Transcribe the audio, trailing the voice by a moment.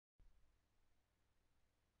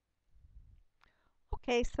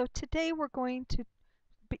Okay, so today we're going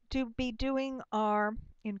to be doing our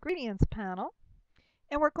ingredients panel,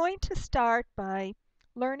 and we're going to start by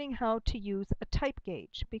learning how to use a type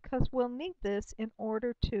gauge because we'll need this in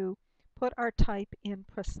order to put our type in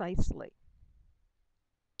precisely.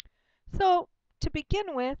 So to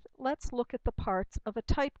begin with, let's look at the parts of a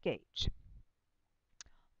type gauge.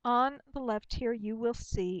 On the left here you will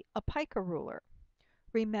see a pica ruler.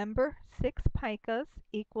 Remember, 6 picas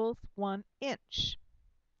equals 1 inch.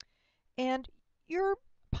 And your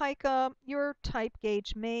your type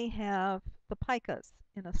gauge may have the picas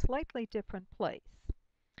in a slightly different place,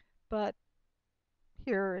 but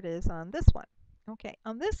here it is on this one. Okay,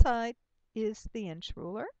 on this side is the inch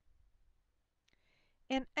ruler,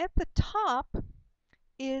 and at the top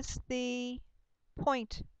is the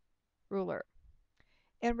point ruler.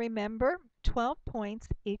 And remember, 12 points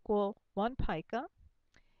equal 1 pica,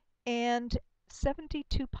 and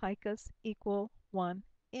 72 picas equal 1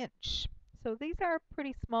 inch. So these are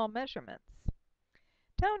pretty small measurements.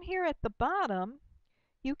 Down here at the bottom,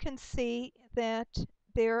 you can see that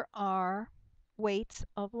there are weights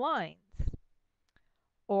of lines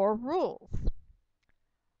or rules.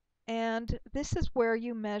 And this is where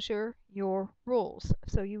you measure your rules.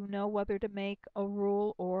 So you know whether to make a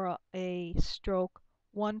rule or a stroke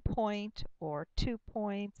 1 point or 2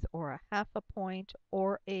 points or a half a point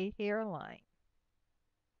or a hairline.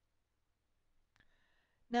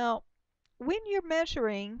 Now, when you're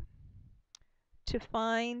measuring to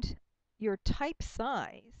find your type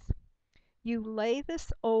size, you lay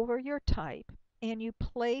this over your type and you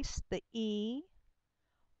place the E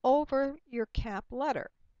over your cap letter.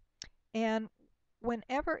 And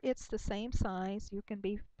whenever it's the same size, you can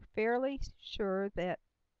be fairly sure that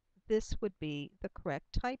this would be the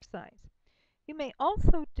correct type size. You may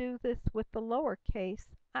also do this with the lowercase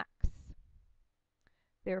x,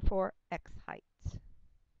 therefore x height.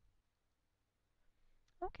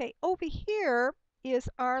 Okay, over here is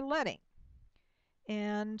our leading.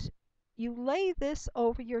 And you lay this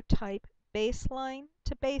over your type baseline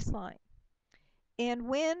to baseline. And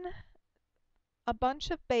when a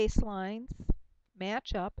bunch of baselines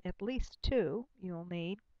match up, at least 2 you'll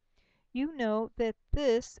need, you know that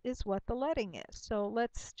this is what the leading is. So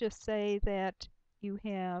let's just say that you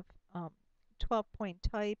have 12-point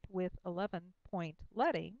type with 11-point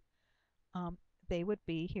leading. They would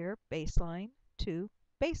be here baseline to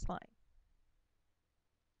baseline.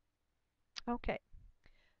 Okay,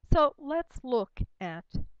 so let's look at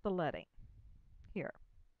the leading here.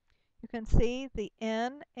 You can see the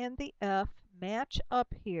N and the F match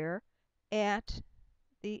up here at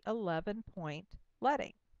the 11-point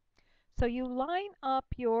leading. So you line up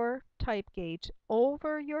your type gauge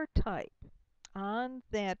over your type on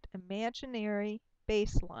that imaginary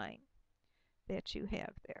baseline that you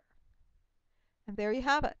have there. And there you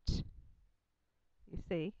have it. You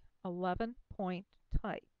see, 11-point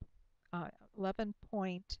type,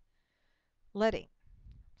 11-point leading,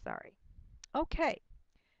 sorry. Okay,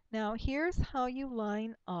 now here's how you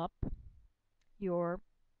line up your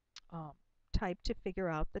type to figure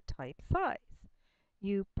out the type size.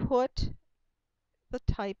 You put the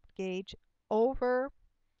type gauge over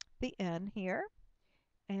the N here,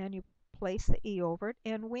 and you place the E over it,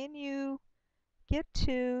 and when you get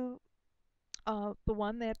to the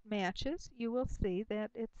one that matches, you will see that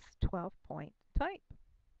it's 12-point type.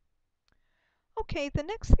 Okay, the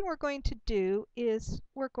next thing we're going to do is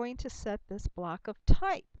we're going to set this block of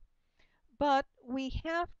type, but we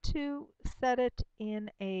have to set it in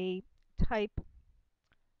a type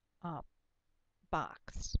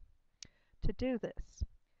box to do this.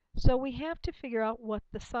 So we have to figure out what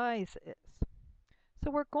the size is.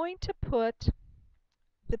 So we're going to put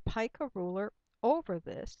the pica ruler over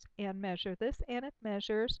this and measure this, and it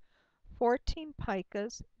measures 14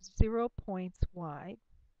 picas, 0 points wide.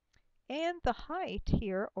 And the height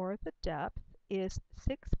here, or the depth, is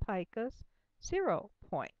 6 picas, 0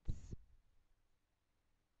 points.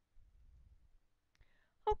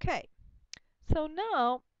 Okay, so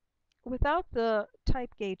now without the type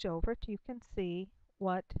gauge over it, you can see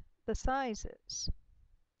what the size is.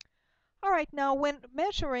 All right, now when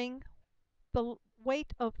measuring the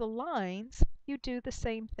weight of the lines, you do the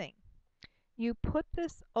same thing. You put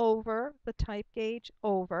this over, the type gauge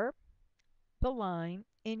over the line,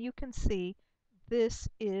 and you can see this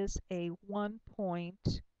is a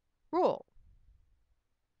 1-point rule.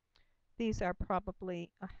 These are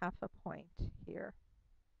probably a half a point here.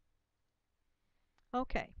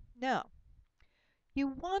 Okay, now you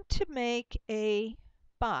want to make a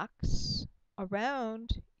box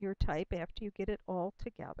around your type after you get it all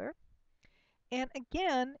together. And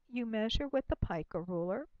again, you measure with the pica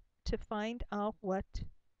ruler, to find out what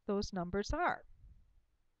those numbers are.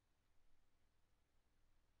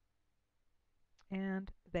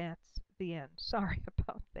 And that's the end. Sorry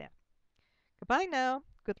about that. Goodbye now.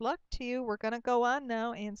 Good luck to you. We're going to go on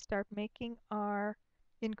now and start making our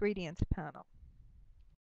ingredients panel.